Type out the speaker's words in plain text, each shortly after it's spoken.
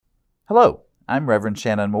Hello, I'm Reverend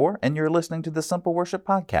Shannon Moore, and you're listening to the Simple Worship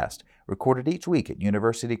Podcast, recorded each week at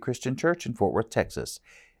University Christian Church in Fort Worth, Texas.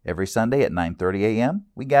 Every Sunday at 9:30 a.m.,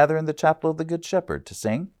 we gather in the Chapel of the Good Shepherd to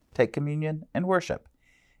sing, take communion, and worship.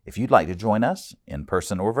 If you'd like to join us, in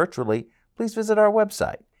person or virtually, please visit our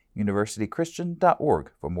website,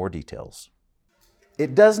 universitychristian.org, for more details.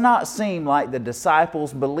 It does not seem like the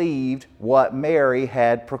disciples believed what Mary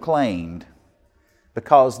had proclaimed,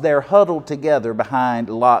 because they're huddled together behind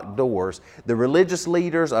locked doors. The religious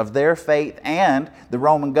leaders of their faith and the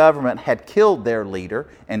Roman government had killed their leader,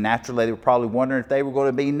 and naturally they were probably wondering if they were going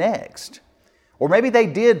to be next. Or maybe they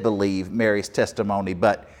did believe Mary's testimony,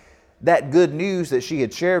 but that good news that she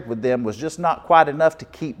had shared with them was just not quite enough to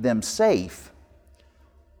keep them safe.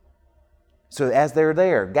 So as they're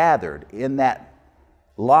there, gathered in that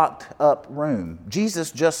locked up room,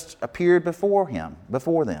 Jesus just appeared before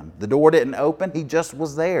them. The door didn't open, he just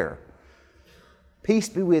was there. Peace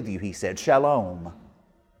be with you, he said. Shalom.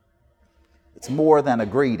 It's more than a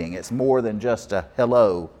greeting. It's more than just a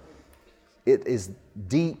hello. It is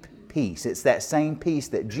deep peace. It's that same peace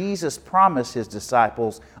that Jesus promised his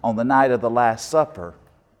disciples on the night of the Last Supper.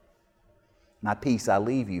 My peace I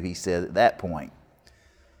leave you, he said at that point.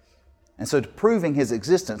 And so, proving his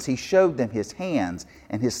existence, he showed them his hands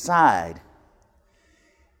and his side.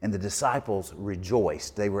 And the disciples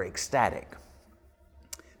rejoiced. They were ecstatic.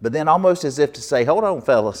 But then, almost as if to say, hold on,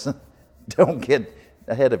 fellas, don't get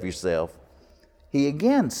ahead of yourself, he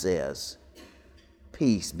again says,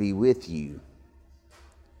 peace be with you.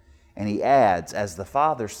 And he adds, as the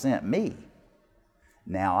Father sent me,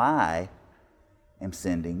 now I am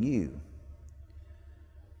sending you.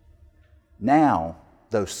 Now,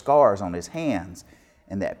 those scars on his hands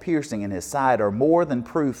and that piercing in his side are more than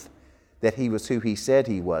proof that he was who he said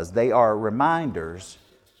he was. They are reminders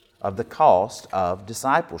of the cost of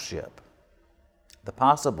discipleship, the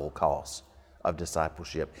possible cost of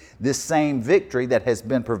discipleship. This same victory that has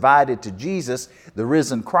been provided to Jesus, the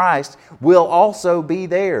risen Christ, will also be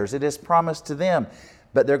theirs. It is promised to them,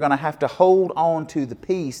 but they're going to have to hold on to the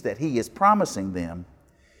peace that he is promising them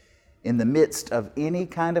in the midst of any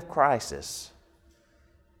kind of crisis,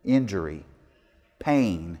 injury,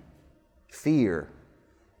 pain, fear,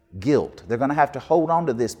 guilt. They're going to have to hold on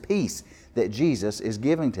to this peace that Jesus is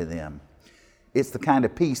giving to them. It's the kind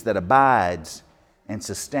of peace that abides and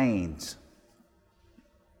sustains.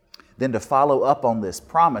 Then to follow up on this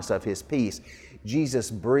promise of his peace, Jesus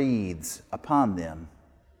breathes upon them.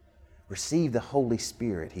 Receive the Holy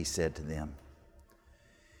Spirit, he said to them.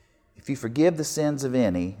 If you forgive the sins of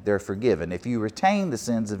any, they're forgiven. If you retain the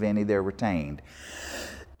sins of any, they're retained.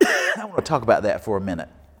 I want to talk about that for a minute.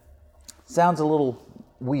 Sounds a little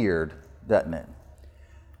weird, doesn't it?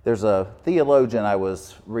 There's a theologian I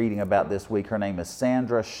was reading about this week. Her name is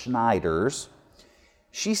Sandra Schneiders.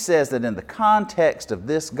 She says that in the context of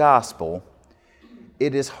this gospel,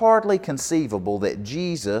 it is hardly conceivable that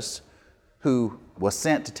Jesus, who was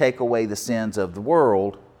sent to take away the sins of the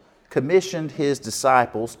world, commissioned his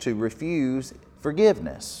disciples to refuse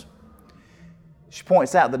forgiveness. She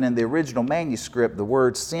points out that in the original manuscript, the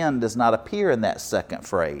word sin does not appear in that second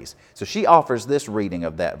phrase. So she offers this reading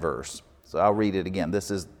of that verse. So I'll read it again.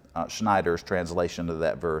 This is Schneider's translation of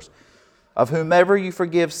that verse. Of whomever you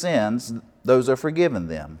forgive sins, those are forgiven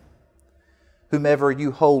them. Whomever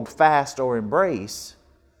you hold fast or embrace,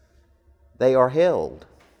 they are held.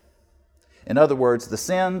 In other words, the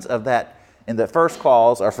sins of that in the first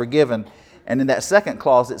clause are forgiven, and in that second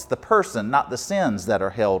clause, it's the person, not the sins, that are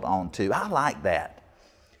held on to. I like that.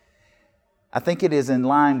 I think it is in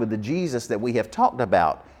line with the Jesus that we have talked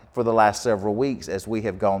about for the last several weeks as we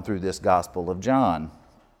have gone through this Gospel of John.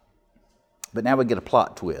 But now we get a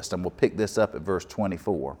plot twist, and we'll pick this up at verse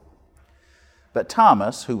 24. But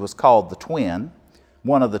Thomas, who was called the twin,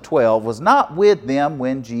 one of the 12, was not with them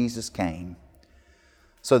when Jesus came.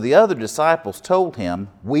 So the other disciples told him,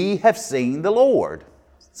 "We have seen the Lord."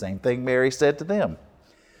 Same thing Mary said to them.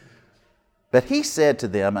 But he said to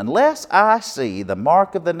them, "Unless I see the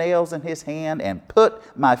mark of the nails in his hand, and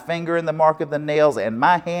put my finger in the mark of the nails, and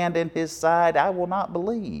my hand in his side, I will not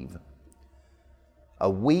believe." A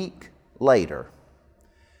week later,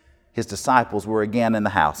 his disciples were again in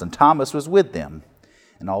the house, and Thomas was with them.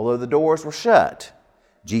 And although the doors were shut,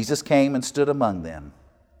 Jesus came and stood among them.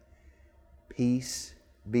 "Peace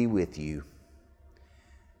be with you."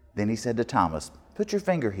 Then he said to Thomas, "Put your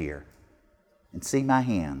finger here and see my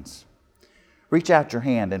hands. Reach out your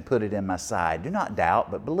hand and put it in my side. Do not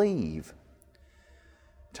doubt, but believe."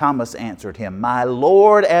 Thomas answered him, "My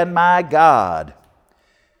Lord and my God."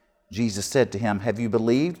 Jesus said to him, "Have you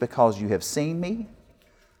believed because you have seen me?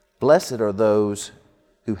 Blessed are those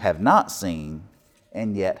who have not seen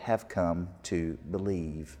and yet have come to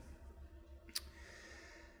believe.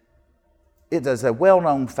 It is a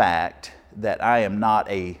well-known fact that I am not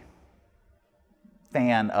a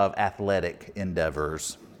fan of athletic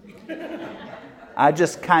endeavors. I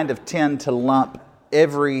just kind of tend to lump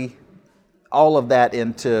all of that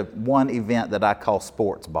into one event that I call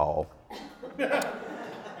sports ball.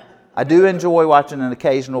 I do enjoy watching an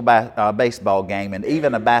occasional baseball game and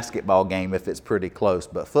even a basketball game if it's pretty close,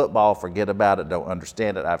 but football, forget about it, don't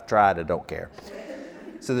understand it, I've tried, I don't care.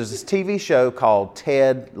 So there's this TV show called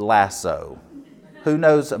Ted Lasso. Who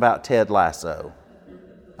knows about Ted Lasso?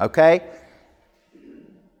 Okay?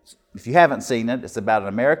 If you haven't seen it, it's about an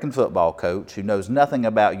American football coach who knows nothing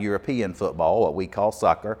about European football, what we call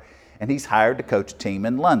soccer, and he's hired to coach a team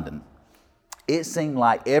in London. It seemed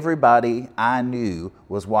like everybody I knew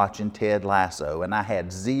was watching Ted Lasso, and I had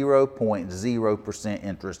 0.0%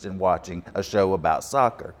 interest in watching a show about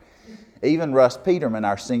soccer. Even Russ Peterman,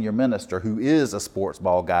 our senior minister, who is a sports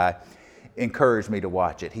ball guy, encouraged me to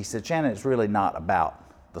watch it. He said, Shannon, it's really not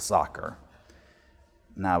about the soccer.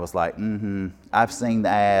 And I was like, I've seen the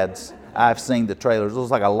ads, I've seen the trailers. It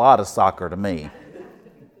was like a lot of soccer to me.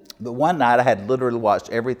 But one night I had literally watched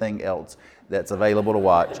everything else that's available to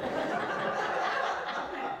watch.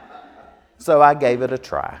 So I gave it a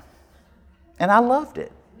try. And I loved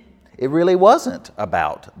it. It really wasn't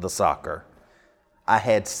about the soccer. I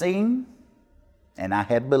had seen and I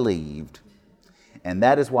had believed. And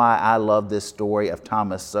that is why I love this story of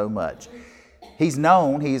Thomas so much.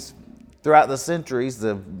 Throughout the centuries,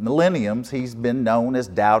 the millenniums, he's been known as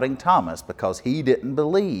Doubting Thomas because he didn't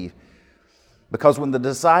believe. Because when the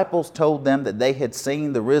disciples told them that they had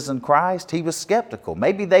seen the risen Christ, he was skeptical.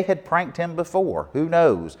 Maybe they had pranked him before. Who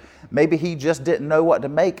knows? Maybe he just didn't know what to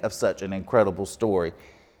make of such an incredible story.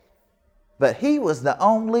 But he was the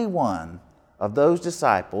only one of those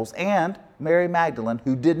disciples and Mary Magdalene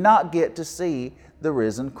who did not get to see the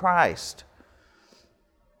risen Christ.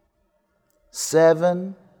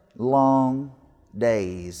 7 long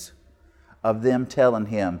days of them telling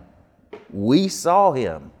him, we saw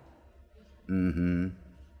him.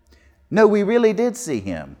 No, we really did see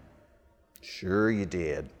him. Sure you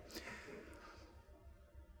did.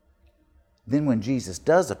 Then when Jesus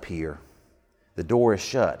does appear, the door is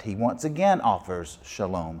shut. He once again offers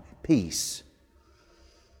shalom, peace.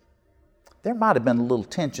 There might have been a little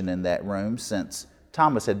tension in that room since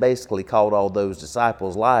Thomas had basically called all those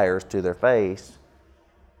disciples liars to their face.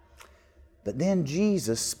 But then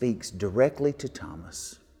Jesus speaks directly to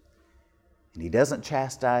Thomas. And he doesn't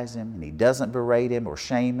chastise him, and he doesn't berate him or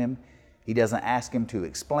shame him. He doesn't ask him to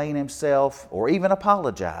explain himself or even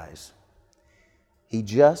apologize. He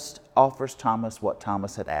just offers Thomas what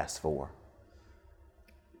Thomas had asked for.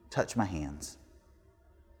 Touch my hands.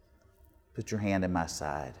 Put your hand in my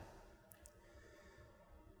side.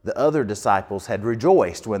 The other disciples had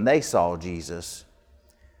rejoiced when they saw Jesus,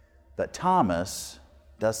 but Thomas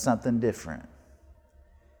does something different.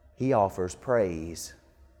 He offers praise.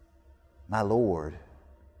 My Lord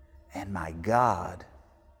and my God.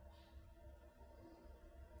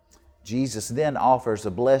 Jesus then offers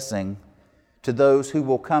a blessing to those who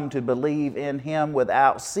will come to believe in him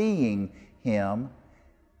without seeing him,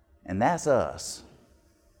 and that's us.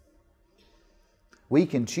 We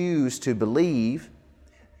can choose to believe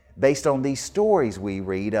based on these stories we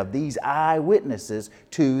read of these eyewitnesses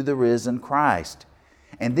to the risen Christ.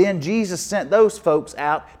 And then Jesus sent those folks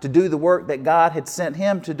out to do the work that God had sent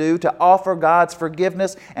him to do, to offer God's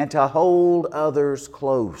forgiveness and to hold others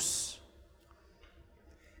close.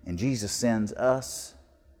 And Jesus sends us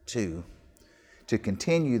too to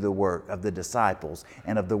continue the work of the disciples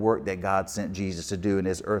and of the work that God sent Jesus to do in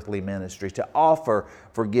his earthly ministry, to offer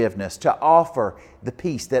forgiveness, to offer the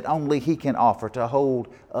peace that only he can offer, to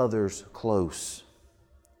hold others close.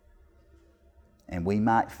 And we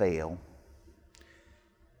might fail,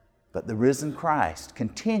 but the risen Christ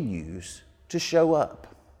continues to show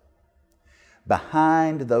up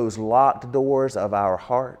behind those locked doors of our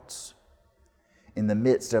hearts, in the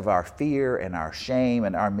midst of our fear and our shame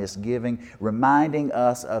and our misgiving, reminding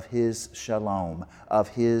us of his shalom, of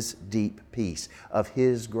his deep peace, of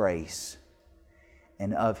his grace,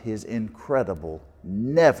 and of his incredible,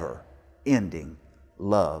 never-ending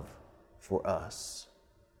love for us.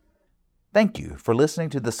 Thank you for listening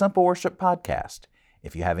to the Simple Worship Podcast.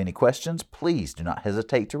 If you have any questions, please do not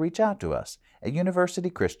hesitate to reach out to us at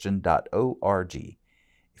universitychristian.org.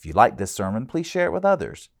 If you like this sermon, please share it with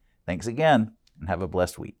others. Thanks again, and have a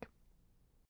blessed week.